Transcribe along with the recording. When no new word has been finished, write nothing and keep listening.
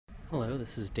Hello,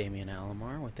 this is Damian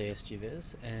Alomar with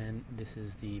ASGVIS, and this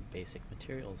is the basic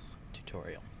materials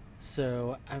tutorial.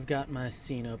 So I've got my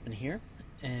scene open here,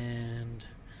 and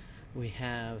we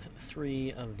have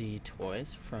 3 of the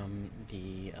toys from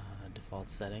the default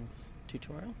settings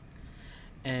tutorial,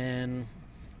 and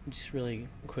just really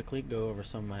quickly go over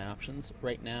some of my options.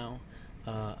 Right now,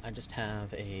 I just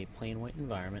have a plain white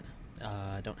environment.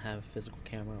 I don't have a physical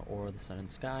camera or the sun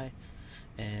and sky,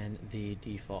 and the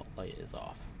default light is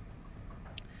off.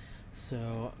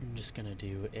 So I'm just going to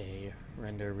do a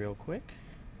render real quick,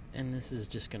 and this is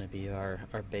just going to be our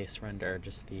base render,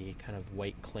 just the kind of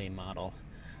white clay model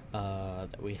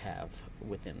that we have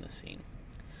within the scene.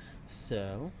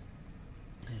 So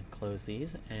close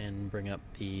these and bring up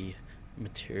the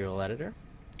material editor.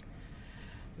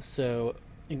 So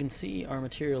you can see our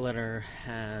material editor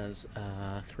has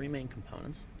 3 main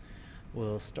components.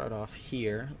 We'll start off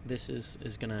here. This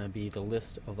is going to be the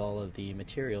list of all of the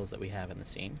materials that we have in the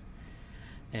scene.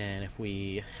 And if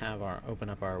we have open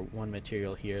up our one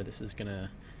material here, this is going to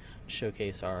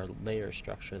showcase our layer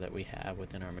structure that we have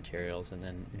within our materials, and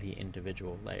then the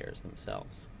individual layers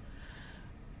themselves.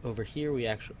 Over here we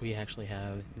actually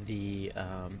have the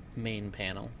main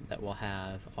panel that will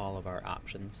have all of our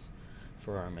options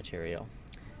for our material.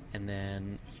 And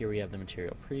then here we have the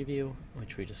material preview,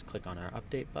 which we just click on our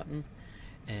update button,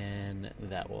 and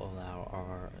that will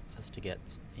allow us to get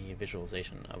a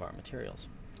visualization of our materials.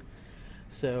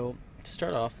 So to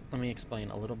start off, let me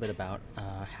explain a little bit about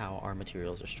how our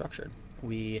materials are structured.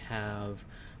 We have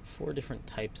 4 different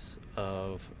types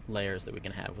of layers that we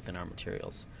can have within our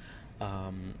materials.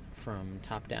 From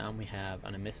top down, we have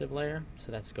an emissive layer,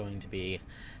 so that's going to be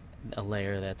a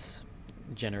layer that's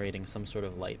generating some sort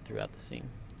of light throughout the scene.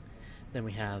 Then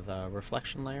we have a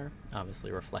reflection layer,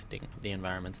 obviously reflecting the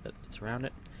environments that surround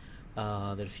it.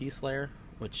 The diffuse layer,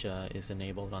 which is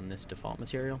enabled on this default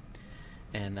material,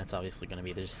 and that's obviously going to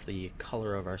be just the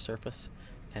color of our surface.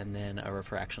 And then a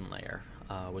refraction layer,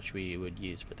 which we would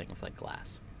use for things like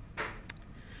glass.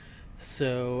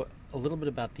 So a little bit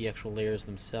about the actual layers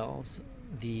themselves.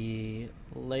 The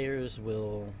layers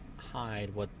will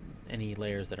hide any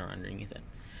layers that are underneath it.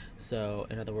 So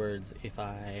in other words, if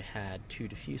I had 2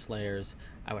 diffuse layers,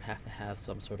 I would have to have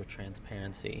some sort of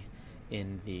transparency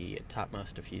in the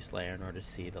topmost diffuse layer in order to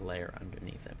see the layer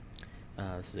underneath it.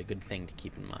 This is a good thing to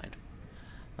keep in mind.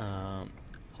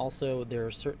 Also, there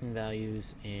are certain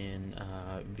values in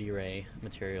V-Ray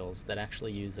materials that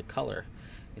actually use a color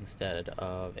instead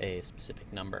of a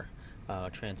specific number.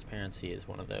 Transparency is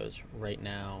one of those. Right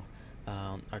now,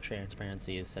 our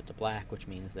transparency is set to black, which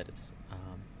means that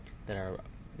that our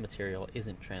material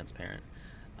isn't transparent.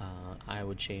 I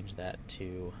would change that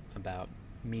to about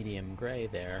medium gray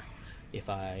there if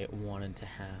I wanted to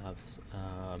have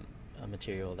a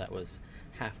material that was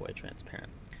halfway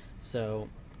transparent. So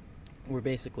we're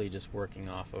basically just working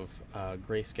off of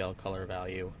grayscale color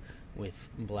value,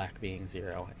 with black being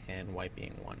 0 and white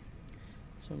being 1.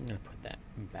 So I'm going to put that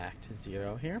back to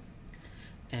 0 here.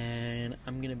 And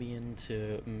I'm going to begin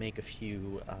to make a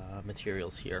few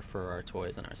materials here for our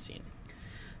toys and our scene.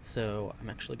 So I'm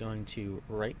actually going to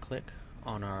right click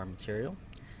on our material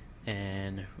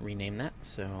and rename that.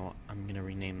 So I'm going to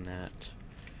rename that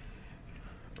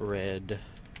red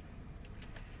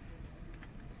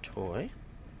toy.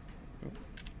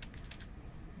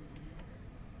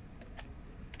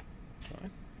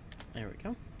 There we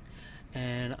go.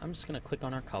 And I'm just going to click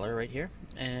on our color right here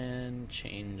and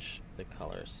change the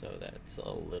color so that it's a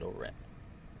little red.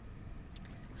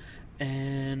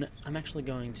 And I'm actually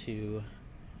going to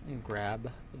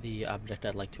grab the object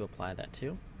I'd like to apply that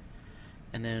to,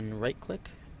 and then right click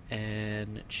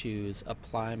and choose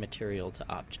Apply Material to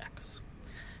Objects.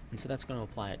 And so that's going to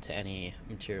apply it to any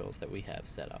materials that we have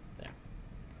set up there,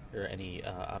 or any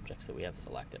objects that we have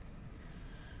selected.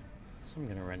 So I'm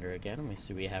going to render again, and we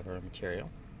see we have our material.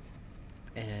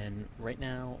 And right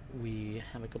now we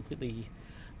have a completely,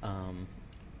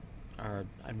 our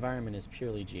environment is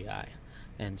purely GI,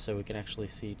 and so we can actually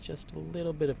see just a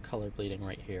little bit of color bleeding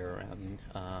right here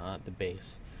around the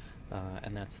base,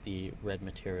 and that's the red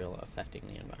material affecting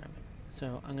the environment.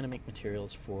 So I'm going to make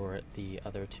materials for the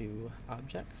other 2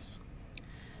 objects.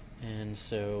 And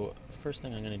so first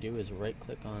thing I'm going to do is right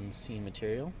click on Scene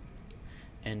Material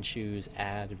and choose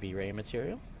Add V-Ray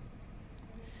Material.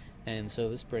 And so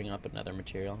this brings up another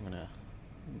material. I'm going to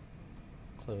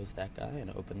close that guy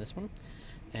and open this one.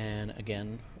 And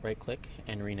again, right click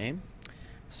and rename.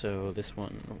 So this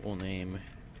one we'll name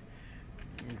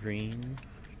Green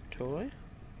Toy.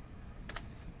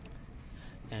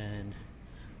 And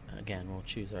again, we'll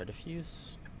choose our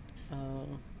diffuse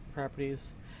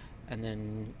properties, and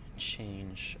then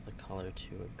change the color to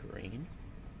a green.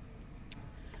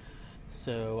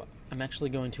 So I'm actually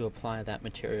going to apply that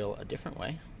material a different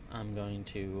way. I'm going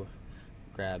to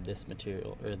grab this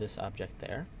material, or this object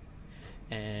there,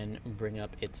 and bring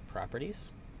up its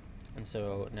properties. And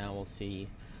so now we'll see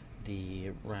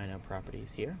the Rhino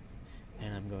properties here,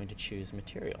 and I'm going to choose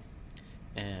material.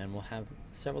 And we'll have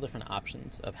several different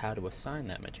options of how to assign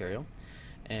that material.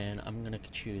 And I'm going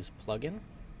to choose plugin,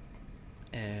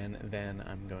 and then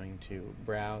I'm going to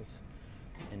browse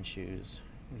and choose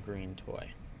green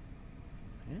toy.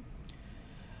 Okay.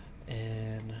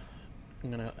 And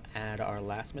I'm going to add our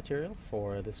last material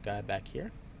for this guy back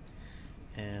here.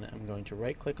 And I'm going to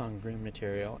right click on green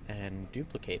material and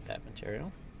duplicate that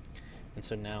material. And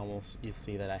so now you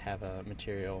see that I have a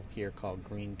material here called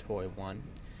green toy 1.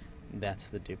 That's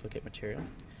the duplicate material. I'm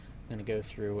going to go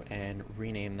through and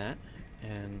rename that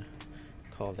and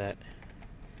call that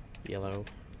yellow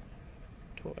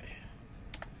toy.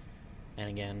 And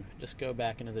again, just go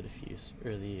back into the diffuse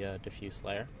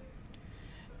layer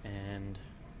and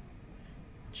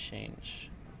change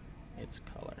its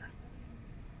color.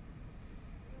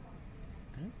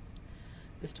 Okay.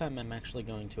 This time I'm actually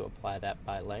going to apply that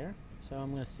by layer. So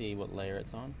I'm going to see what layer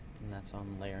it's on, and that's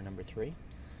on layer number 3.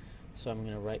 So I'm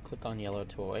going to right click on yellow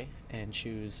toy and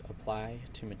choose apply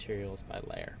to materials by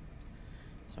layer.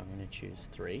 So I'm going to choose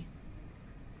 3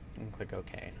 and click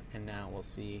OK. And now we'll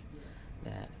see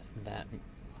that that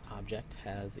object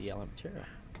has the yellow material.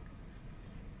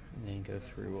 And then go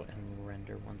through and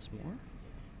render once more.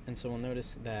 And so we'll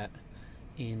notice that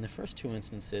in the first 2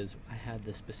 instances I had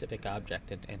the specific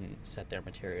object and set their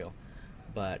material.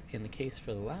 But in the case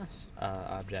for the last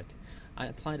object, I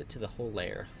applied it to the whole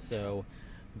layer. So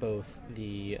both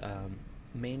the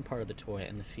main part of the toy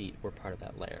and the feet were part of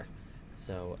that layer.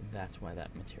 So that's why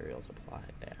that material is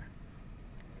applied there.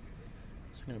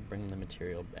 So I'm going to bring the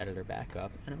material editor back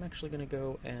up, and I'm actually going to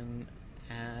go and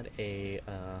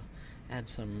add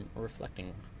some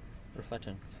reflecting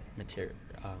material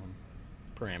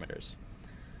parameters.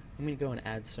 I'm going to go and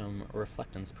add some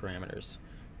reflectance parameters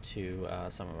to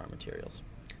some of our materials.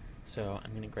 So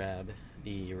I'm going to grab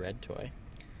the red toy,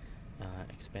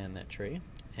 expand that tree,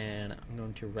 and I'm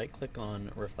going to right click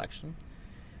on reflection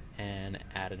and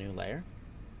add a new layer.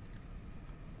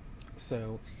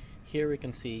 So here we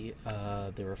can see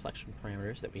the reflection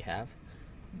parameters that we have.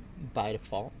 By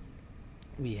default,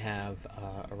 we have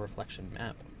a reflection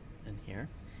map in here,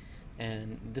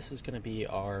 and this is going to be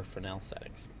our Fresnel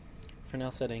settings.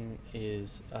 Fresnel setting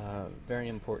is very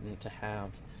important to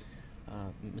have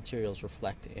materials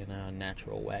reflect in a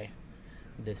natural way.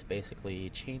 This basically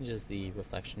changes the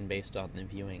reflection based on the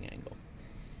viewing angle.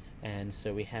 And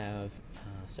so we have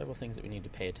several things that we need to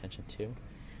pay attention to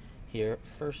here.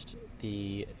 First,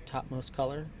 the topmost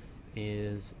color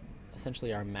is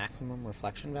essentially our maximum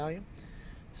reflection value.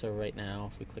 So right now,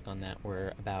 if we click on that,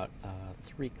 we're about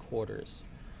 3/4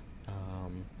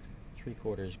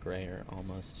 gray, or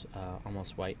almost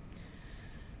white.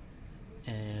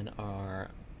 And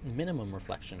our minimum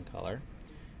reflection color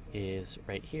is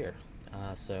right here.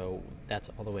 So that's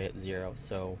all the way at 0.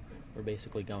 So we're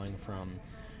basically going from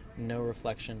no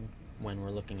reflection when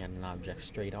we're looking at an object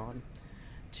straight on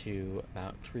to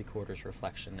about 3/4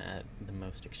 reflection at the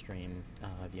most extreme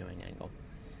viewing angle.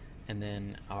 And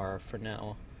then our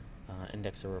Fresnel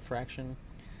index of refraction,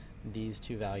 these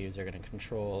two values are going to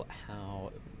control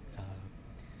how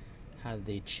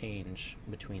they change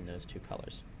between those two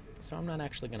colors. So I'm not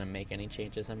actually going to make any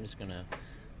changes. I'm just going to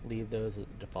leave those at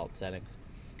the default settings.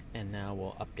 And now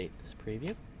we'll update this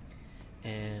preview.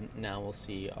 And now we'll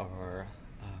see our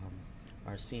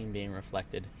scene being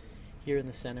reflected. Here in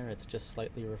the center, it's just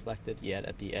slightly reflected, yet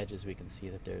at the edges we can see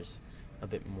that there's a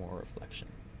bit more reflection.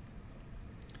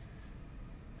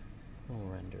 We'll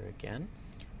render again.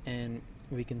 And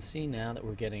we can see now that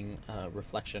we're getting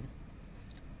reflection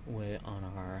on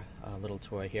our little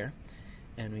toy here.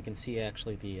 And we can see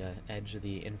actually the edge of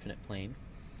the infinite plane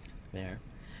there.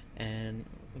 And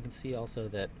we can see also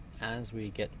that as we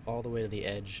get all the way to the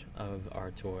edge of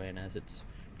our toy and as it's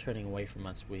turning away from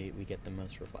us, we get the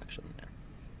most reflection there.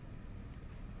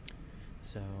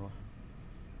 So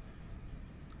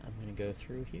I'm going to go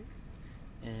through here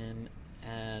and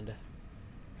add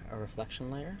a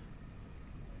reflection layer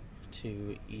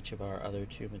to each of our other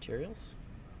 2 materials.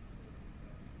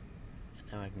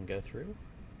 And now I can go through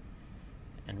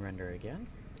and render again.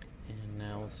 And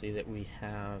now we'll see that we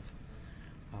have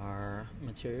our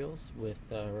materials with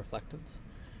reflectance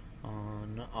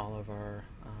on all of our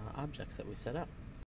objects that we set up.